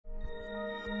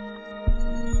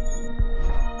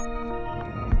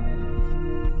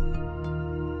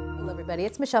everybody.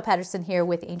 It's Michelle Patterson here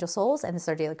with Angel Souls, and this is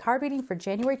our daily card reading for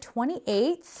January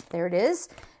 28th. There it is,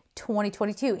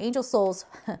 2022. Angel Souls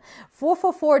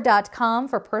 444.com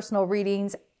for personal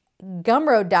readings,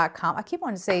 Gumroad.com. I keep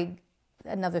wanting to say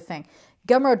another thing.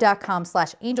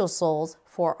 Gumroad.com/Angel Souls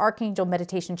for Archangel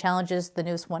Meditation Challenges. The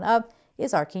newest one up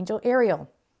is Archangel Ariel.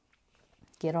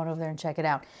 Get on over there and check it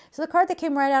out. So the card that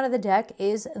came right out of the deck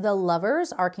is the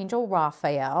Lovers, Archangel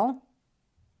Raphael.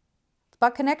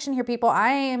 About connection here, people. I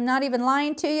am not even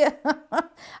lying to you.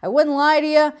 I wouldn't lie to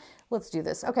you. Let's do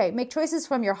this. Okay, make choices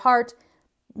from your heart,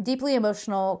 deeply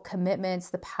emotional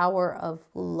commitments, the power of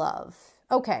love.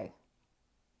 Okay.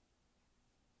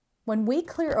 When we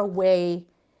clear away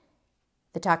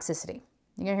the toxicity,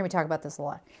 you're going to hear me talk about this a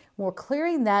lot. When we're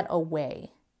clearing that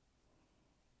away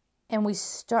and we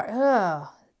start,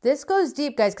 this goes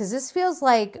deep, guys, because this feels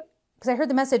like, because I heard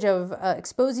the message of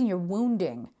exposing your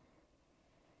wounding.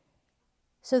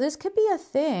 So this could be a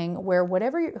thing where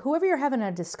whoever you're having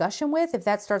a discussion with, if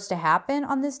that starts to happen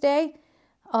on this day,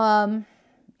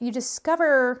 you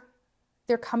discover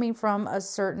they're coming from a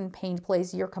certain pain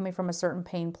place, you're coming from a certain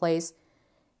pain place,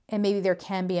 and maybe there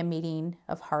can be a meeting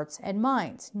of hearts and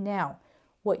minds. Now,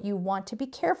 what you want to be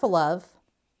careful of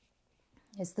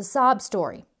is the sob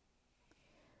story.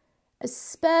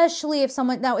 Especially if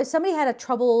somebody had a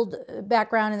troubled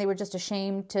background and they were just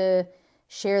ashamed to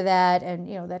share that, and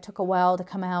that took a while to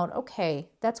come out. Okay,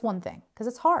 that's one thing, because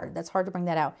it's hard. That's hard to bring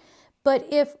that out. But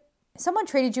if someone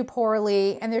treated you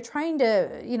poorly and they're trying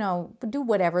to, do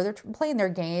whatever, they're playing their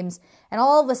games, and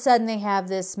all of a sudden they have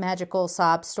this magical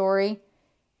sob story,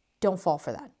 don't fall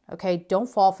for that. Okay, don't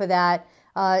fall for that,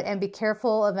 and be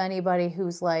careful of anybody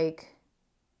who's like.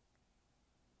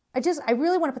 I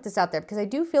really want to put this out there because I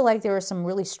do feel like there are some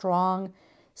really strong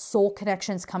soul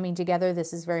connections coming together.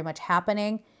 This is very much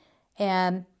happening.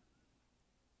 And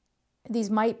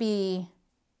it might be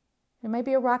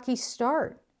a rocky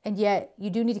start, and yet you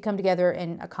do need to come together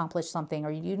and accomplish something,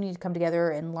 or you do need to come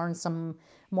together and learn some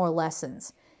more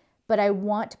lessons. But I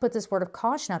want to put this word of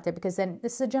caution out there because then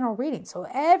this is a general reading. So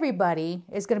everybody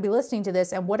is going to be listening to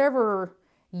this, and whatever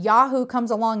Yahoo comes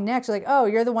along next, you're like, oh,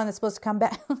 you're the one that's supposed to come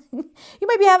back. You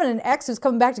might be having an ex who's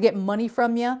coming back to get money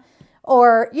from you.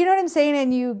 Or, you know what I'm saying?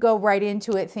 And you go right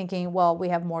into it thinking, well, we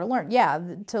have more to learn. Yeah,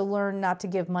 to learn not to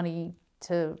give money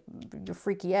to your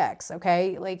freaky ex,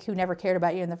 okay? Like, who never cared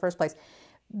about you in the first place.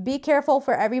 Be careful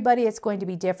for everybody. It's going to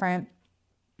be different.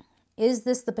 Is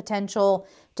this the potential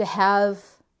to have,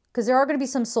 because there are going to be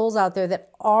some souls out there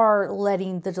that are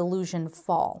letting the delusion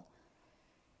fall.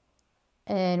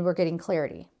 And we're getting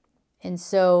clarity. And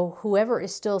so whoever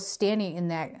is still standing in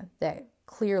that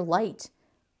clear light,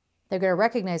 they're going to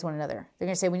recognize one another. They're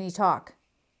going to say, we need to talk.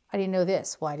 I didn't know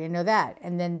this. Well, I didn't know that.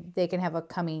 And then they can have a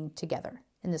coming together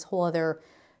in this whole other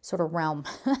sort of realm.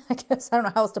 I guess I don't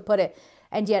know how else to put it.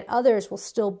 And yet others will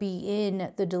still be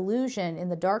in the delusion, in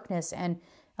the darkness, and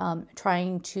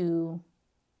trying to,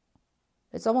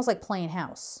 it's almost like playing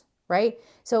house, right?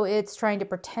 So it's trying to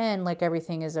pretend like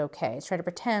everything is okay. It's trying to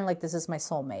pretend like this is my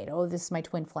soulmate. Oh, this is my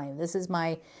twin flame. This is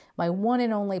my one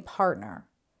and only partner.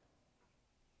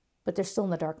 But they're still in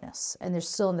the darkness, and they're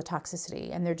still in the toxicity,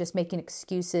 and they're just making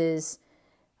excuses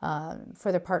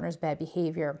for their partner's bad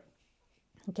behavior.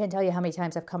 I can't tell you how many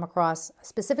times I've come across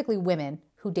specifically women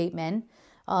who date men,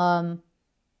 and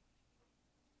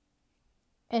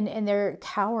they're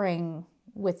cowering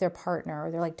with their partner,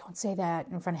 or they're like, don't say that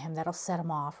in front of him, that'll set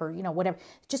him off, or whatever.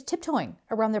 Just tiptoeing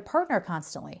around their partner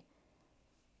constantly.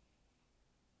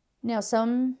 Now,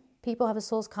 some people have a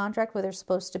soul's contract where they're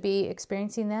supposed to be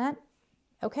experiencing that.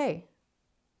 Okay,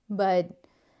 but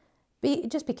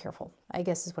just be careful, I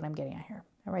guess is what I'm getting at here.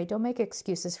 All right, don't make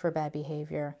excuses for bad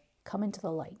behavior. Come into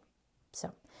the light.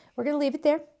 So we're going to leave it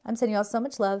there. I'm sending you all so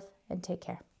much love, and take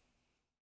care.